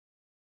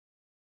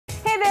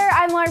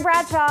I'm Lauren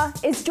Bradshaw.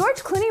 Is George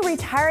Clooney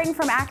retiring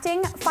from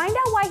acting? Find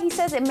out why he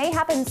says it may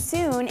happen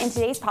soon in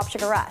today's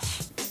PopSugar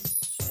Rush.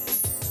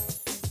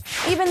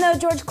 Even though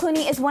George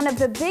Clooney is one of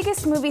the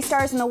biggest movie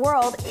stars in the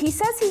world, he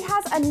says he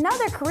has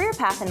another career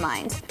path in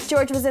mind.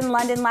 George was in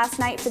London last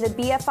night for the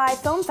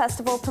BFI Film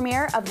Festival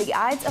premiere of The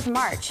Ides of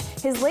March,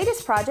 his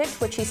latest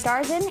project which he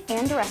stars in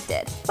and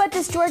directed. But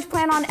does George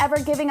plan on ever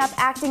giving up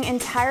acting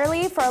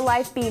entirely for a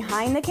life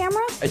behind the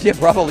camera? Yeah,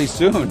 probably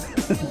soon,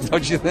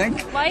 don't you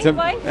think? Why?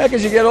 Yeah,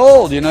 because you get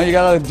old, you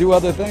gotta do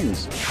other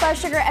things.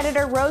 PopSugar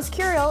editor Rose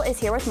Curiel is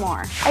here with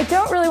more. I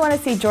don't really want to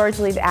see George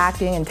leave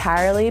acting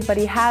entirely, but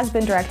he has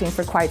been directing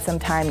for quite some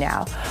time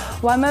now.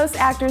 While most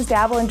actors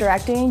dabble in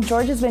directing,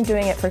 George has been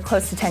doing it for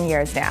close to 10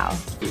 years now.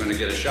 We're going to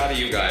get a shot of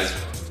you guys,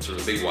 sort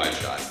of a big wide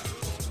shot,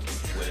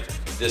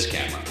 with this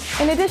camera.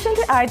 In addition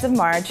to Ides of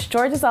March,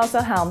 George has also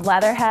helmed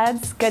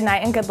Leatherheads, Good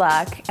Night and Good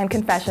Luck, and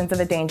Confessions of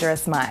a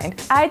Dangerous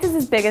Mind. Ides is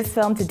his biggest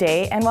film to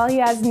date, and while he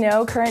has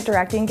no current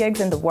directing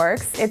gigs in the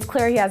works, it's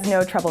clear he has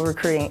no trouble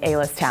recruiting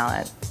A-list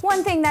talent.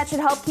 One thing that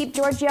should help keep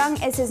George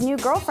young is his new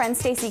girlfriend,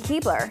 Stacy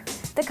Keibler.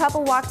 The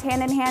couple walked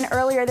hand in hand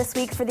earlier this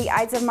week for the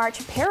Ides of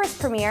March Paris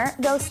premiere,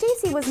 though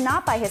Stacy was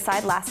not by his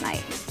side last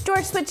night.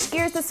 George switched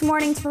gears this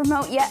morning to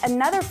promote yet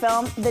another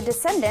film, The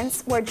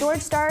Descendants, where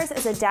George stars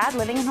as a dad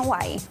living in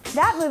Hawaii.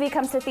 That movie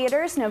comes to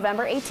theaters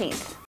November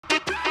 18th.